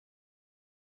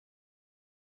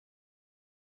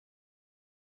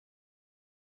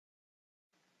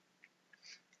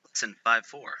Lesson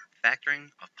 5.4, Factoring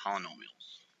of Polynomials.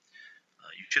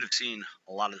 You should have seen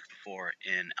a lot of this before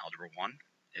in Algebra 1.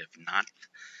 If not,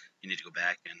 you need to go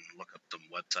back and look up some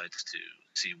websites to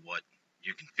see what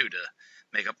you can do to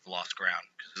make up the lost ground,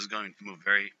 because this is going to move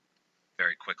very,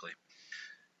 very quickly.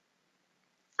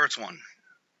 First one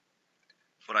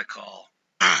is what I call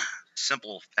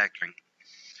simple factoring.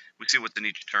 We see what's in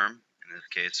each term. In this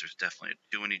case, there's definitely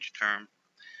a 2 in each term,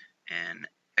 an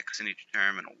x in each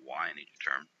term, and a y in each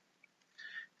term.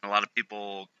 And a lot of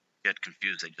people get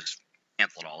confused. They just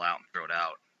cancel it all out and throw it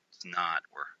out. It's not.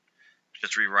 We're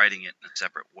just rewriting it in a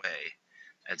separate way,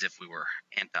 as if we were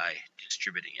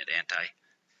anti-distributing it,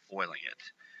 anti-foiling it.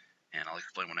 And I'll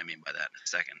explain what I mean by that in a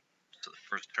second. So the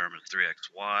first term is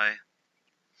 3xy.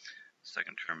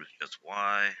 Second term is just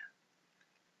y.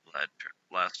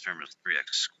 Last term is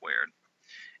 3x squared.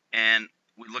 And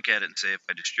we look at it and say, if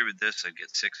I distribute this, I'd get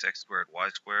 6x squared y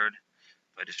squared.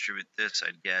 If I distribute this,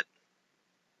 I'd get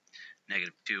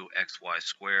negative 2xy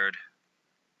squared,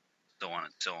 so on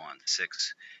and so on,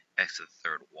 6x to the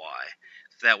third y.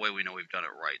 So that way we know we've done it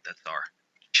right. That's our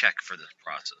check for this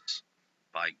process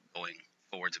by going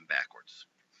forwards and backwards.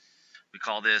 We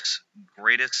call this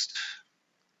greatest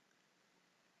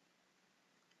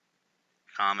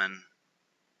common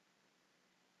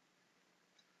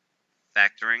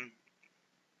factoring,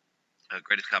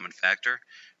 greatest common factor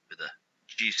with a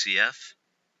GCF.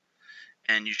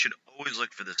 And you should always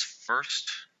look for this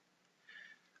first.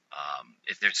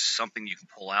 If there's something you can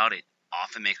pull out, it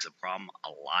often makes the problem a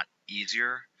lot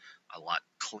easier, a lot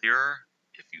clearer.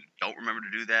 If you don't remember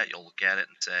to do that, you'll look at it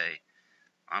and say,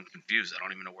 I'm confused. I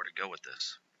don't even know where to go with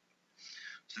this.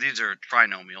 So these are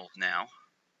trinomials now.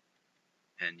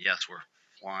 And yes, we're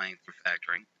flying through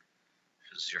factoring.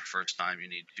 This is your first time. You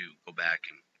need to go back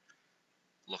and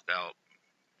look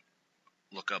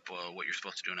up what you're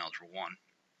supposed to do in Algebra 1.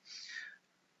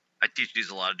 I teach these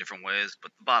a lot of different ways,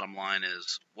 but the bottom line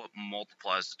is what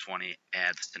multiplies to 20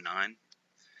 adds to 9.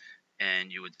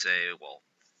 And you would say, well,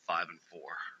 5 and 4.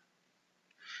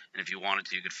 And if you wanted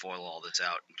to, you could FOIL all this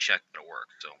out and check that it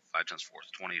works. So 5 times 4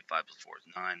 is 20, 5 plus 4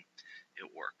 is 9.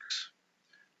 It works.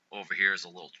 Over here is a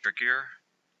little trickier.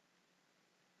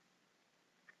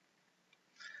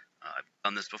 I've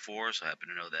done this before, so I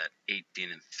happen to know that 18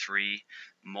 and 3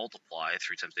 multiply.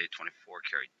 3 times 8, 24,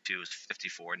 carry 2 is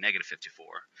 54, negative 54.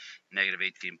 Negative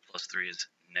 18 plus 3 is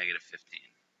negative 15.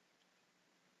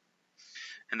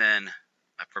 And then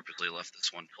I purposely left this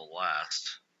one till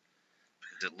last,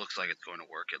 because it looks like it's going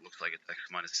to work. It looks like it's x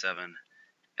minus 7,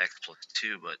 x plus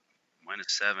 2, but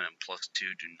minus 7 and plus 2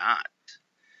 do not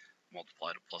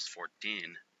multiply to plus 14.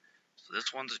 So this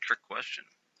one's a trick question.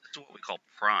 This is what we call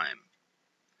prime,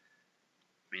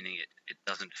 meaning it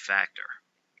doesn't factor.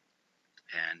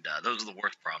 And those are the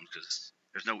worst problems, because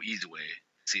there's no easy way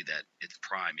to see that it's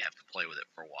prime. You have to play with it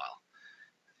for a while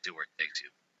and see where it takes you.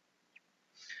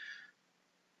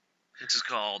 This is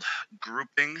called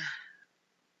grouping.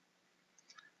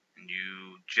 And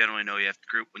you generally know you have to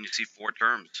group when you see 4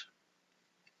 terms.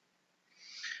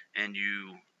 And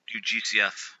you do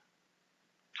GCF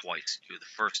twice. You do the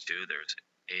first two. There's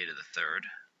a to the third.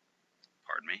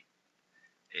 Pardon me.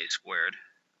 A squared.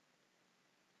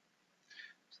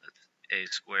 So that's a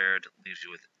squared. Leaves you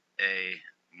with a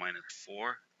minus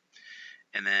 4.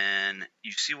 And then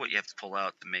you see what you have to pull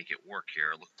out to make it work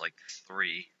here. It looks like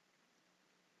 3.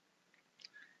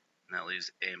 And that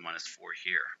leaves a minus 4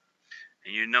 here.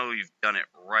 And you know you've done it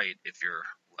right if you're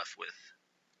left with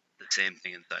the same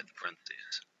thing inside the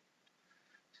parentheses.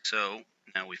 So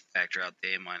now we factor out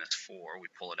the a minus 4. We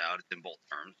pull it out. It's in both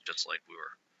terms, just like we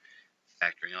were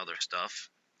factoring other stuff.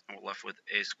 And we're left with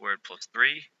a squared plus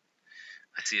 3.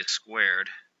 I see a squared.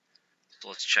 So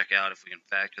let's check out if we can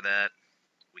factor that.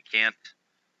 We can't.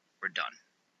 We're done.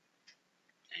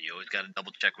 And you always got to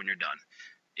double check when you're done.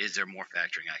 Is there more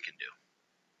factoring I can do?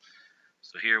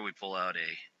 So here we pull out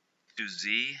a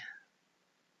 2z.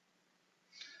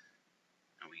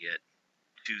 And we get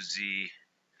 2z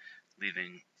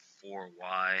leaving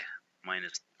 4y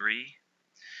minus 3.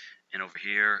 And over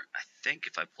here, I think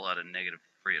if I pull out a negative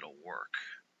 3, it'll work.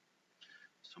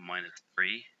 So minus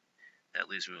 3. That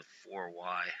leaves me with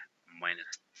 4y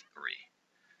minus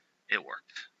 3. It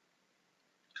worked.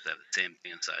 Because I have the same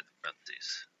thing inside the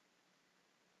parentheses.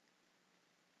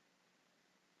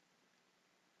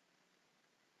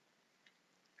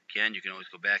 Again, you can always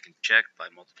go back and check by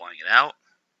multiplying it out.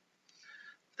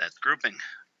 That's grouping.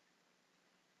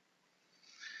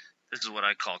 This is what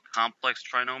I call complex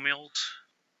trinomials.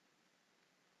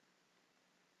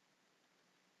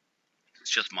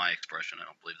 It's just my expression. I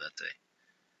don't believe that's a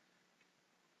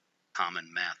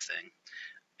common math thing.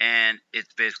 And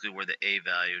it's basically where the a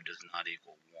value does not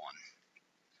equal 1.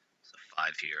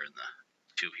 5 here and the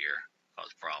 2 here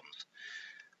cause problems.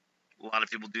 A lot of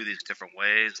people do these different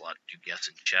ways. A lot do guess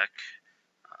and check.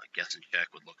 Guess and check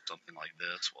would look something like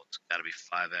this. Well, it's got to be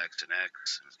 5x and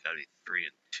x, and it's got to be 3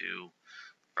 and 2.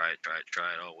 Try it.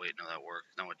 Oh, wait, no, that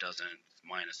works. No, it doesn't. It's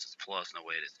minus, it's plus. No,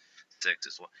 wait, it's 6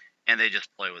 as well. And they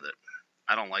just play with it.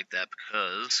 I don't like that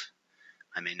because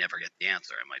I may never get the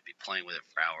answer. I might be playing with it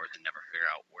for hours and never figure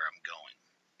out where I'm going.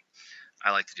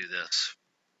 I like to do this.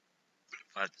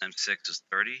 5 times 6 is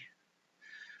 30.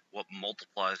 What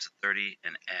multiplies to 30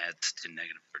 and adds to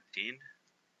negative 13?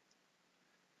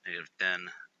 Negative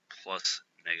 10 plus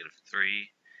negative 3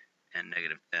 and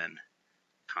negative 10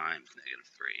 times negative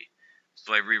 3.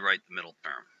 So I rewrite the middle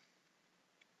term.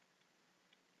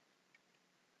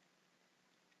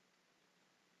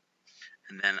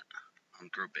 And then I'm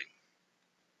grouping.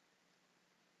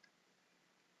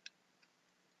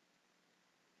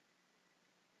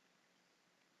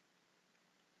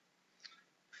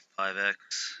 Five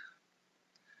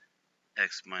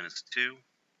x minus 2,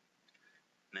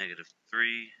 negative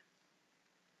 3,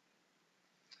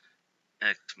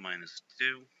 x minus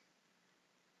 2,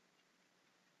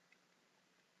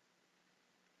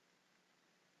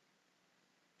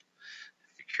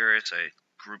 if you're curious, I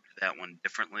grouped that one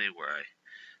differently where I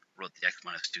wrote the x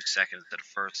minus 2 second instead of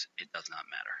first. It does not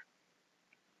matter.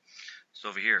 So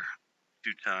over here,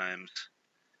 2 times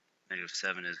negative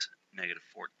 7 is negative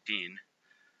 14.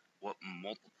 What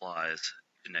multiplies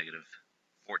to negative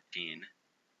 14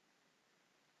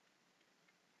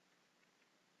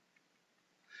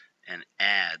 and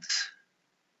adds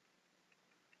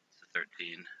to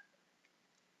 13?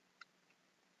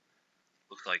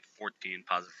 Looks like 14,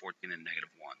 positive 14, and negative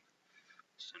 1.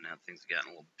 So now things have gotten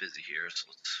a little busy here, so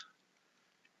let's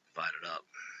divide it up.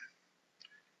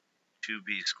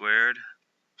 2b squared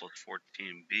plus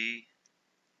 14b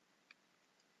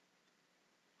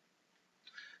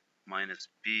minus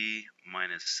b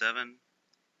minus 7.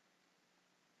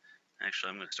 Actually,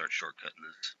 I'm going to start shortcutting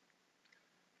this.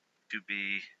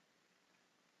 2b,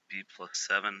 b plus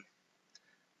 7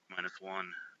 minus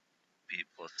 1, b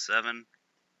plus 7.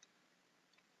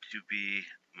 2b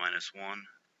minus 1,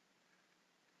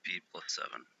 b plus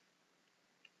 7.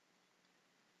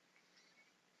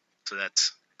 So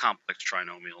that's complex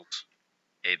trinomials,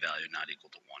 a value not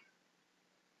equal to 1.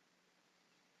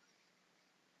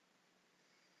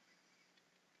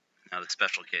 Now the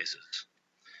special cases.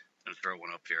 I'm going to throw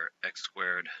one up here, x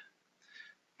squared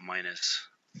minus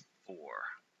 4.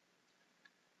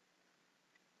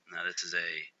 Now this is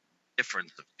a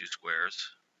difference of 2 squares.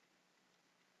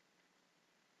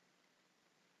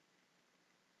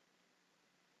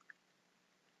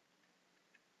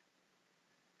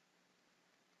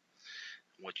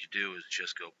 What you do is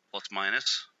just go plus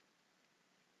minus,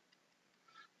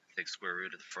 take square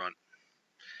root of the front.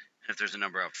 And if there's a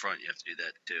number out front, you have to do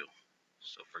that too.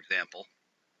 So for example,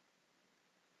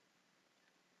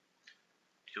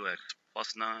 2x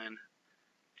plus 9,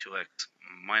 2x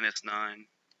minus 9.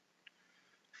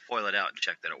 Foil it out and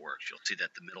check that it works. You'll see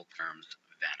that the middle terms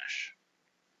vanish.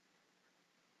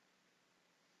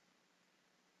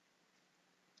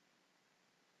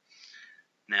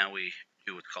 Now we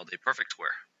do what's called a perfect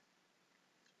square.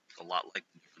 It's a lot like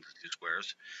the difference of 2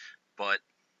 squares, but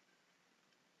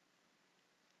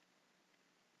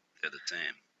they're the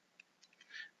same.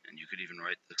 And you could even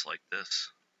write this like this.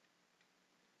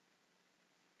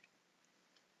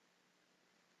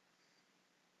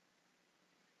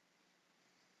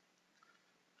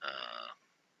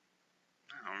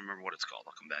 I don't remember what it's called.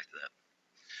 I'll come back to that.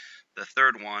 The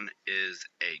third one is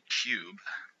a cube.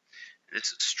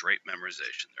 This is straight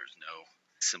memorization. There's no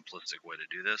simplistic way to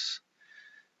do this.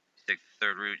 You take the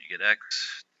third root, you get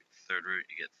x. Take the third root,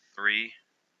 you get 3.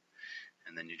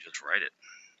 And then you just write it.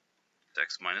 It's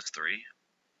x minus 3.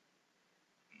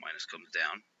 Minus comes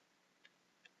down.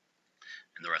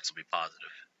 And the rest will be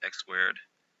positive. X squared,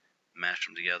 mash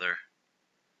them together,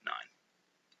 9.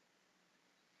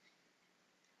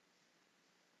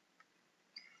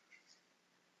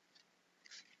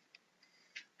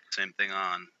 Same thing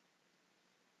on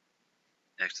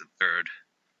x to the third.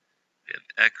 We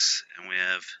have x and we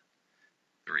have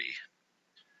 3.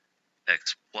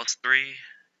 X plus 3,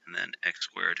 and then x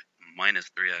squared minus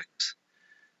 3x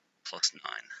plus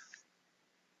 9.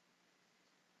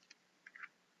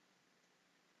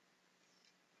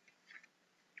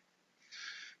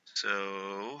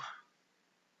 So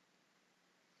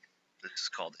this is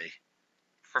called a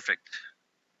perfect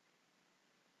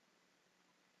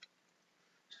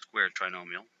square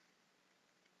trinomial.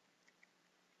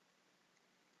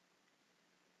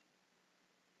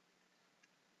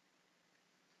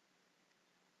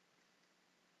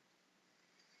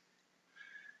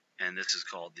 and this is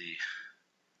called the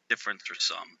difference or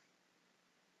sum.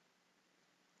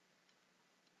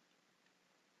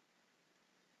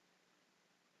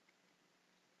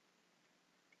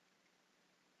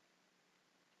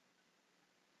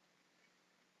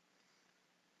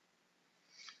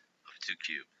 Of two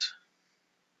cubes.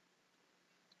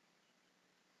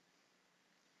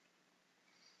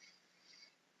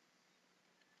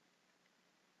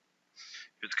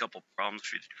 Here's a couple problems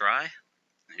for you to try.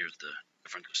 And here's the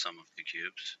difference or sum of two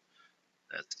cubes.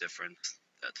 That's difference,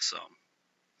 that's sum.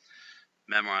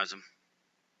 Memorize them.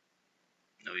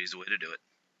 No easy way to do it.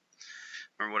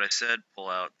 Remember what I said, pull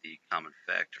out the common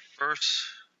factor first.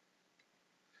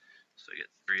 So I get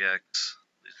 3x,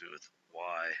 leaves me with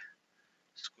y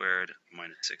squared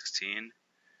minus 16.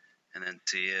 And then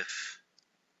see if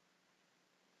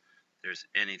there's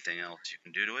anything else you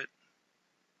can do to it.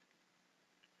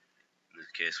 In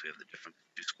this case, we have the difference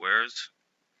of two squares.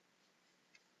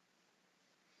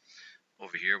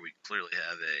 Over here, we clearly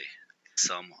have a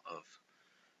sum of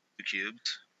two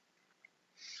cubes.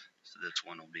 So this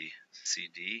one will be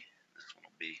CD, this one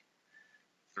will be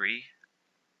 3.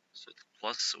 So it's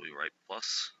plus, so we write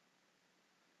plus.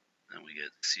 Then we get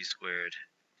c squared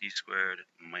d squared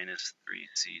minus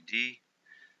 3cd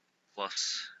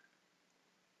plus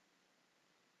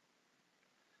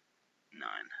 9.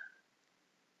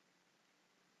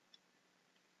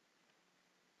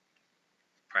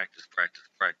 Practice, practice,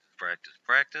 practice, practice,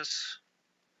 practice.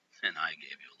 And I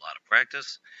gave you a lot of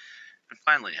practice. And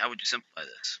finally, how would you simplify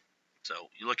this? So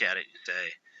you look at it, you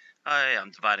say, hi,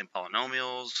 I'm dividing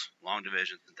polynomials, long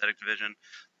division, synthetic division.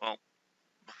 Well,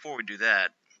 before we do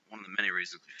that, one of the many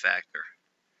reasons we factor,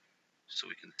 so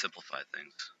we can simplify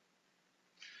things.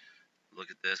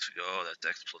 Look at this, we go, oh, that's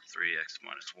x plus 3, x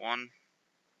minus 1.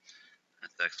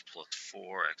 That's x plus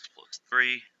 4, x plus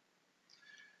 3.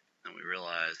 And we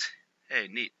realize, hey,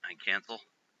 neat, I cancel.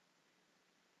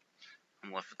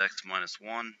 I'm left with x minus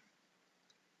 1,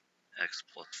 x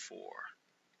plus 4.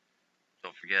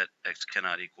 Don't forget, x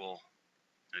cannot equal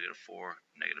negative 4,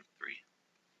 negative 3.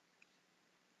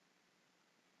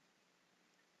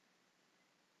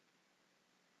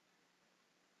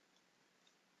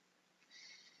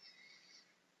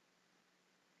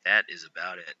 That is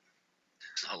about it.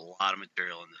 There's a lot of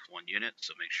material in this one unit,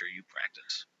 so make sure you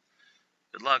practice.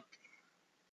 Good luck.